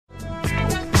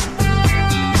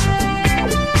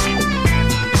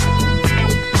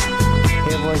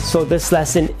So this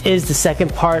lesson is the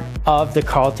second part of the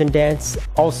Carlton dance,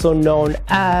 also known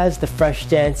as the fresh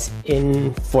dance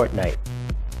in Fortnite.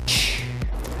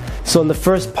 So in the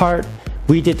first part,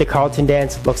 we did the Carlton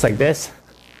dance, looks like this.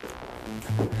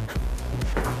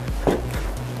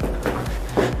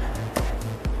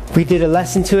 We did a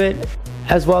lesson to it,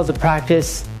 as well as a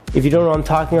practice. If you don't know what I'm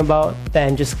talking about,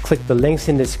 then just click the links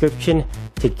in the description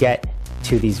to get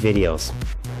to these videos.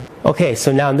 Okay,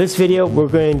 so now in this video, we're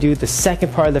going to do the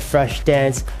second part of the fresh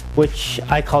dance, which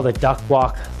I call the duck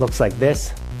walk. Looks like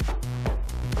this.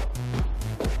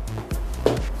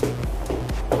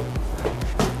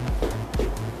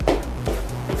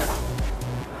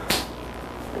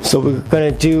 So we're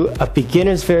going to do a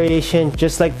beginner's variation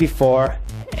just like before,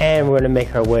 and we're going to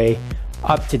make our way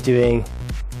up to doing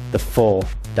the full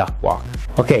duck walk.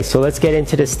 Okay, so let's get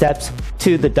into the steps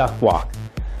to the duck walk.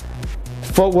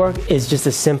 Footwork is just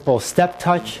a simple step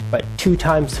touch, but 2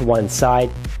 times to one side.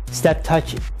 Step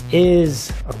touch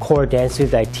is a core dance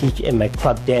move that I teach in my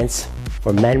club dance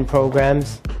for men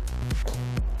programs.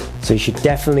 So you should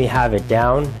definitely have it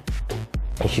down.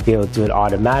 You should be able to do it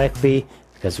automatically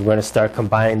because we're going to start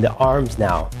combining the arms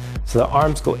now. So the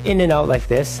arms go in and out like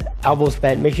this, elbows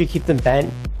bent. Make sure you keep them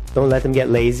bent. Don't let them get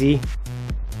lazy.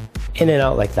 In and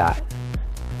out like that.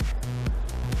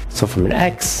 So from an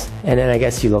X, and then I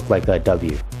guess you look like a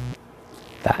W.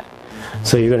 That.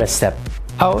 So you're gonna step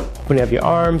out, opening up your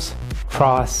arms,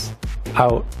 cross,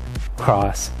 out,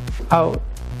 cross, out,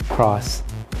 cross,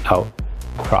 out,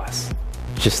 cross.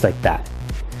 Just like that.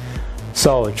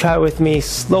 So try it with me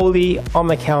slowly on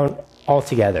my count all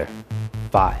together.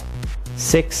 5,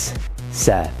 6,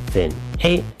 7,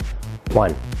 8.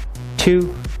 1,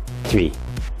 2, 3,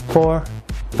 4,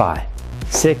 5,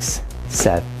 6,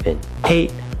 7,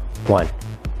 8. 1,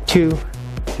 2,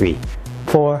 3,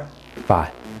 4,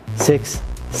 5, 6,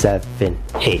 7,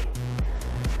 8.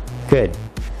 Good.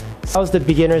 That was the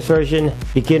beginner's version.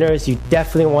 Beginners, you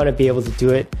definitely want to be able to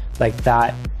do it like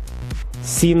that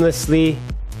seamlessly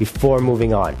before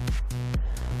moving on.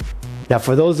 Now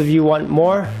for those of you who want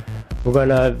more, we're going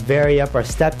to vary up our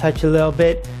step touch a little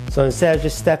bit. So instead of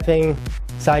just stepping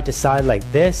side to side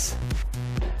like this,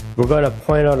 we're going to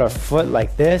point out our foot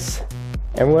like this,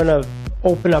 and we're going to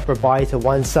open up our body to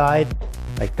one side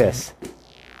like this.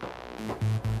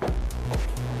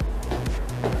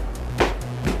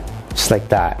 Just like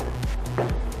that.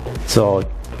 So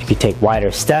you can take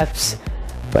wider steps,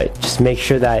 but just make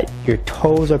sure that your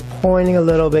toes are pointing a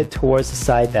little bit towards the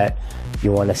side that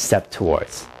you want to step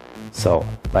towards. So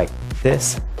like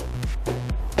this.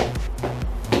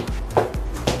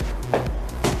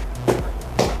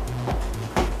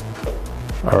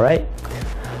 All right.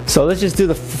 So let's just do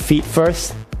the feet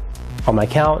first. On my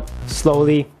count,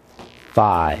 slowly.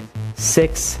 5,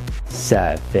 6,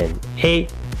 7,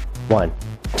 8. 1,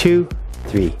 2,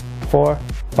 3, 4,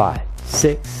 5,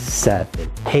 6,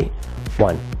 7, 8.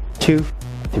 1, 2,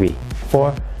 3,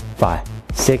 4, 5,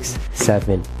 6,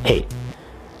 7, 8.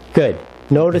 Good.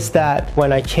 Notice that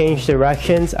when I change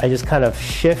directions, I just kind of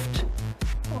shift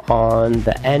on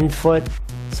the end foot,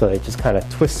 so it just kind of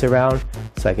twists around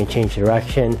so I can change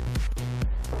direction.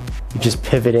 You're just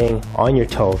pivoting on your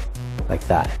toe like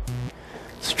that.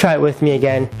 So try it with me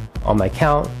again on my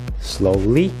count,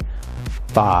 slowly.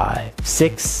 5,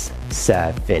 6,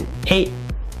 7, 8.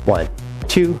 1,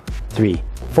 2, 3,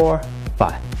 4,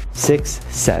 5, 6,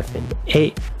 7,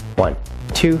 8. 1,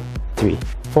 2, 3,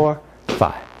 4,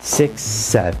 5, 6,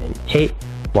 7, 8.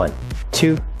 1,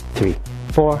 2, 3,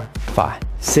 4, 5,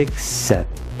 6, 7,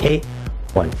 8.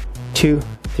 1, 2,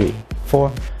 3, 4,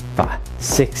 5,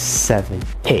 6, 7,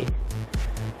 8.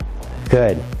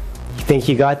 Good. You think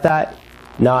you got that?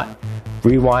 Not.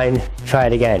 Rewind, try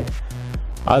it again.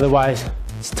 Otherwise,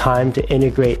 it's time to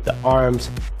integrate the arms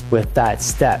with that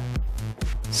step.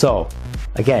 So,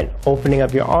 again, opening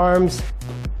up your arms,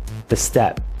 the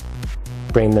step.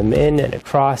 Bring them in and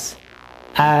across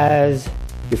as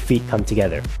your feet come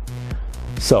together.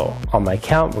 So, on my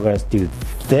count, we're going to do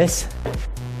this.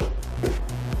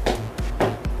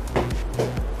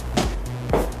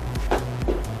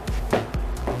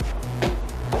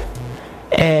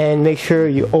 And make sure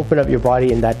you open up your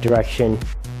body in that direction.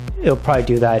 It'll probably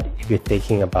do that if you're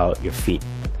thinking about your feet.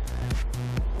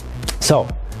 So,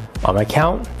 on my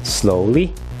count,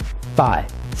 slowly.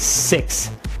 5,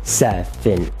 6,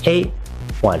 7, 8.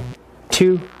 1,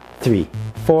 2, 3,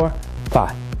 4,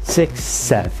 5, 6,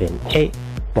 7, 8.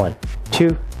 1,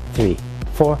 2, 3,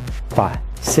 4, 5,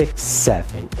 6,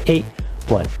 7, 8.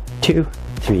 1, 2,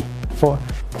 3, 4,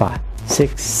 5,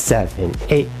 6, 7,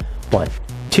 8. 1,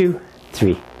 2,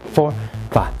 3, 4,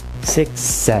 5, 6,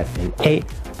 7, 8.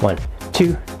 1,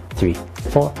 2, 3,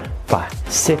 4,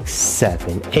 5, 6,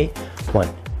 7, 8.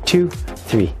 1, 2,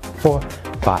 3, 4,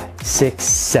 5, 6,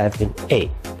 7,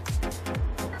 8.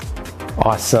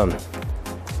 Awesome.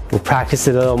 We'll practice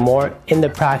it a little more in the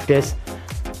practice,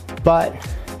 but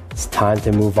it's time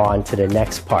to move on to the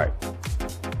next part.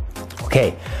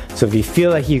 Okay, so if you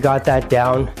feel like you got that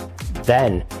down,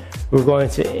 then we're going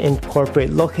to incorporate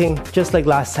looking just like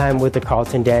last time with the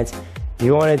Carlton dance. If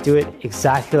you want to do it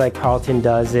exactly like Carlton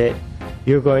does it,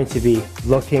 you're going to be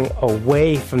looking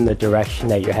away from the direction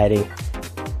that you're heading.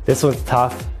 This one's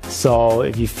tough, so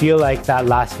if you feel like that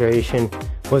last variation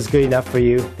was good enough for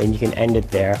you, then you can end it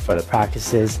there for the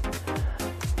practices.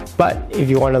 But if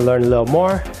you want to learn a little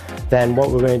more, then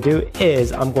what we're going to do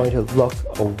is I'm going to look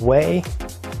away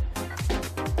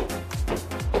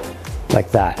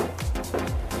like that.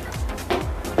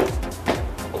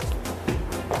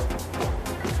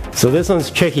 So this one's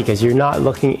tricky because you're not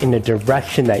looking in the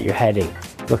direction that you're heading,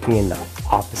 looking in the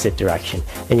opposite direction.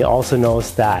 And you also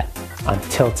notice that I'm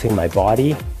tilting my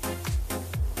body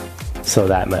so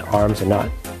that my arms are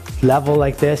not level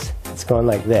like this, it's going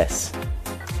like this.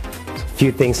 So a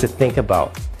few things to think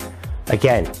about.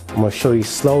 Again, I'm going to show you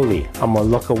slowly. I'm going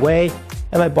to look away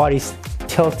and my body's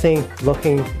tilting,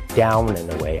 looking down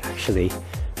and away actually.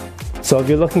 So if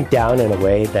you're looking down and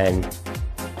away, then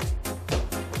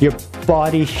your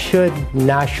body should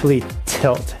naturally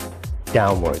tilt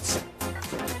downwards.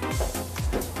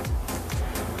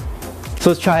 So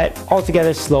let's try it all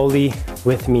together slowly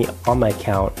with me on my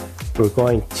count. We're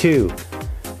going to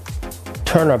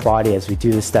turn our body as we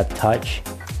do the step touch,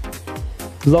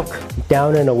 look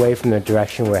down and away from the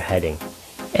direction we're heading,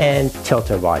 and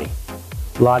tilt our body.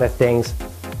 A lot of things,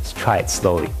 let's try it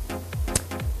slowly.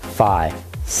 5,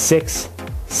 6,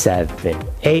 7,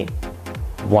 8.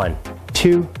 1,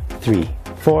 2, 3,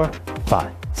 4,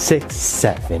 5, 6,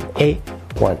 7, 8.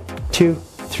 1, 2,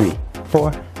 3,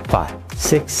 4, 5,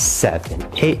 6, 7,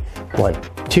 8. 1,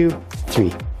 2,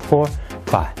 3, 4,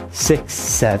 5, 6,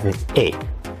 7, 8.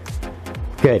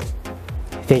 Good.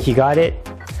 Think you got it?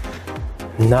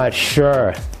 Not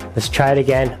sure. Let's try it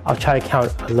again. I'll try to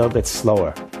count a little bit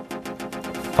slower.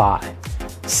 5,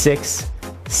 6,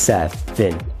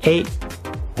 7, 8.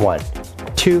 1,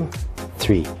 2,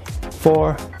 3,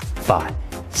 4, 5,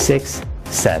 6,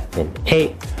 7,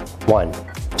 8. 1,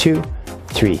 2,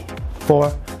 3, 4,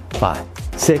 5,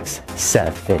 6,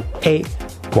 7, 8.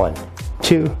 1,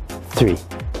 2, 3,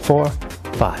 4,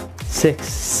 5, 6,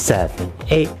 7,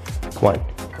 8. 1,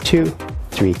 2,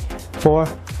 3, 4,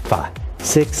 5,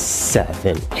 6,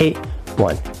 7, 8.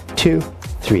 1, 2,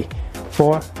 3,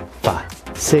 4,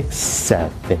 5, 6,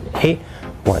 7, 8.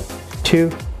 1, 2,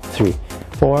 3,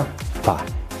 4,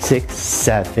 5, 6,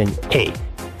 7, 8.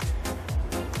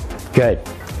 Good.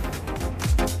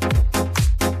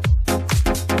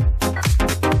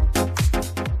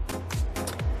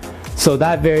 So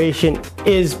that variation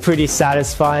is pretty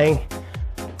satisfying,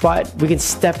 but we can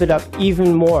step it up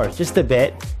even more, just a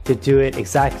bit, to do it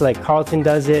exactly like Carlton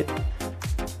does it,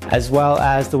 as well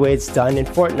as the way it's done in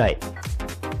Fortnite.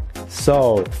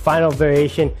 So, final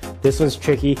variation, this one's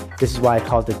tricky. This is why I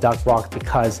call it the duck walk,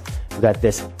 because we got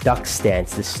this duck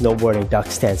stance, this snowboarding duck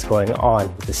stance going on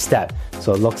with the step.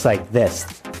 So it looks like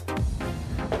this.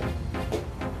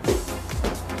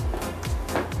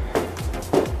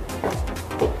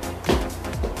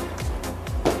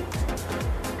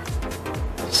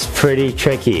 Pretty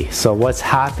tricky. So what's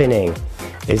happening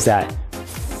is that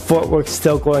footwork's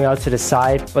still going out to the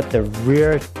side, but the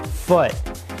rear foot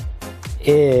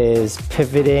is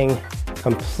pivoting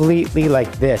completely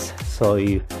like this. So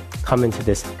you come into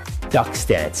this duck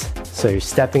stance. So you're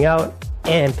stepping out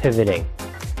and pivoting.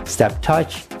 Step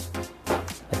touch,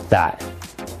 like that.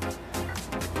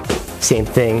 Same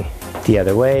thing the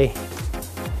other way,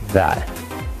 like that.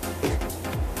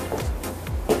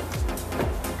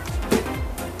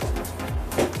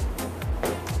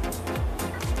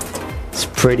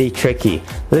 Pretty tricky.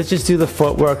 Let's just do the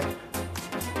footwork.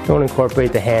 Don't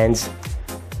incorporate the hands.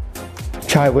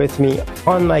 Try with me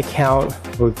on my count.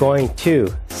 We're going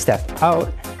to step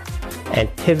out and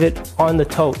pivot on the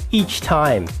toe each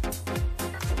time.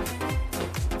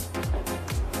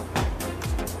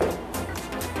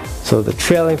 So the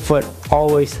trailing foot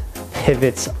always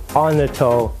pivots on the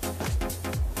toe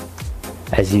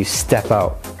as you step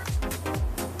out.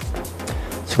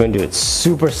 So we're going to do it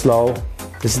super slow.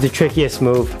 This is the trickiest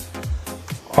move.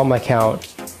 On my count,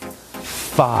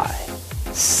 5,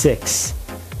 6,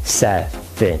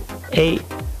 7, 8.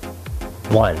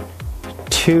 1,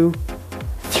 2,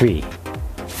 3,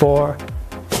 4,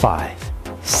 5,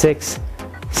 6,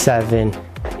 7,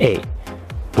 8.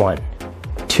 1,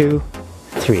 2,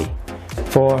 3,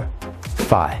 4,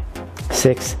 5,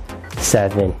 6,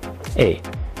 7, 8.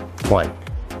 1,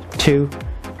 2,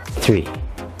 3,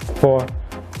 4,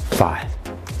 5,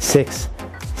 6,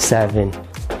 7,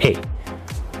 8.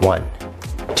 1,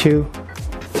 2,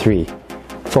 3,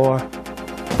 4,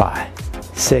 5,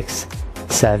 6,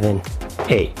 7,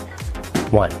 8.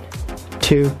 1,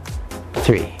 2,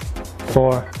 3,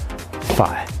 4,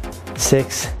 5,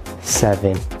 6,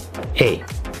 7, 8.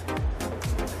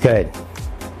 Good.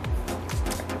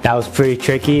 That was pretty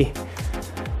tricky.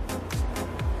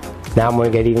 Now I'm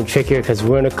going to get even trickier because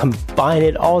we're going to combine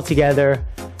it all together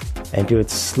and do it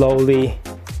slowly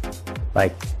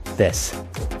like this.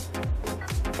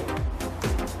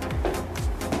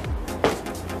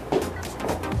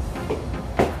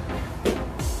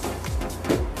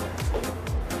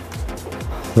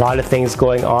 A lot of things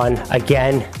going on.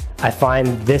 Again, I find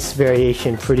this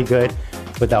variation pretty good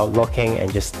without looking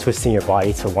and just twisting your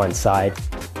body to one side.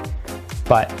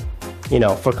 But, you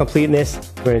know, for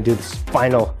completeness, we're going to do this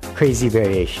final crazy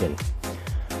variation.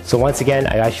 So once again,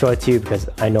 I gotta show it to you because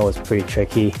I know it's pretty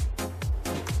tricky.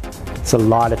 It's a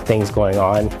lot of things going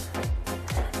on.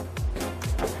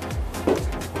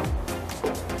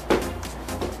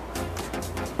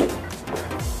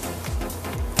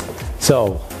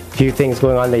 So, a few things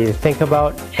going on that you think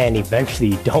about and eventually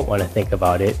you don't want to think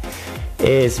about it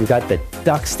is we got the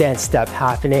duck stance step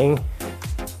happening.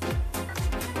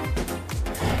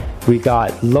 We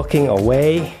got looking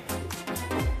away,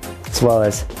 as well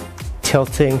as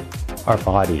tilting our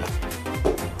body.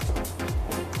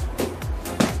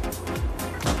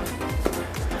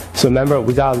 So remember,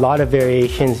 we got a lot of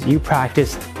variations. You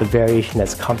practice the variation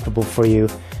that's comfortable for you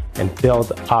and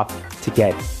build up to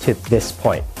get to this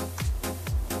point.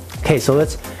 Okay, so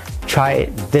let's try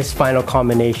this final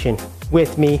combination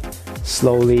with me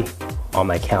slowly on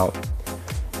my count.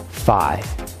 5,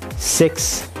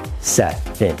 6,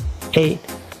 7, 8.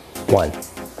 1,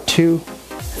 2,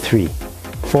 3,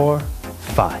 4,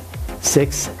 5,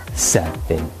 6,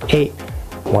 7, 8.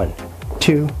 1,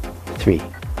 2, 3,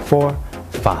 4,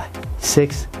 5,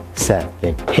 6,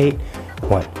 7, 8.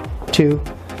 1, 2,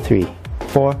 3,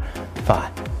 4,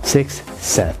 5, 6,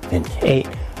 7, 8.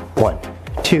 1,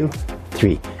 2,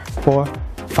 3, 4,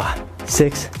 5,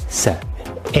 6, 7,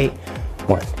 8.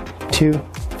 1, 2,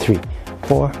 3,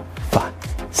 4, 5,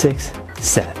 6,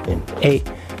 7, 8.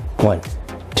 1,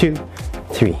 2,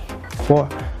 3, 4,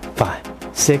 5,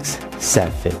 6,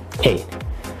 7, 8.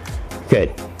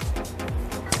 Good.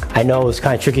 I know it was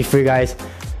kind of tricky for you guys,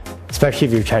 especially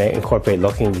if you're trying to incorporate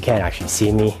looking. You can't actually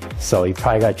see me, so you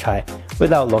probably gotta try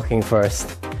without looking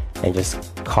first and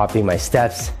just copy my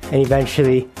steps. And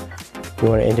eventually, you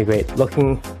want to integrate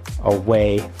looking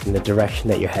away from the direction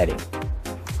that you're heading.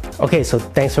 Okay, so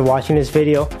thanks for watching this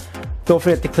video. Don't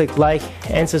forget to click like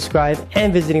and subscribe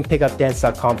and visiting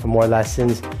pickupdance.com for more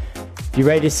lessons. If you're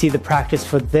ready to see the practice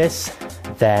for this,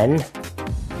 then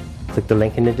click the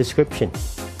link in the description. 1,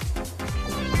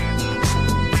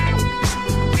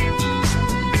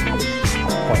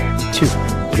 2,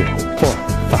 3, 4,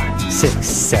 5, 6,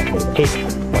 7, 8.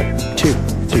 1, 2,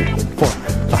 3, 4,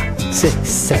 5, 6,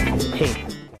 7, 8.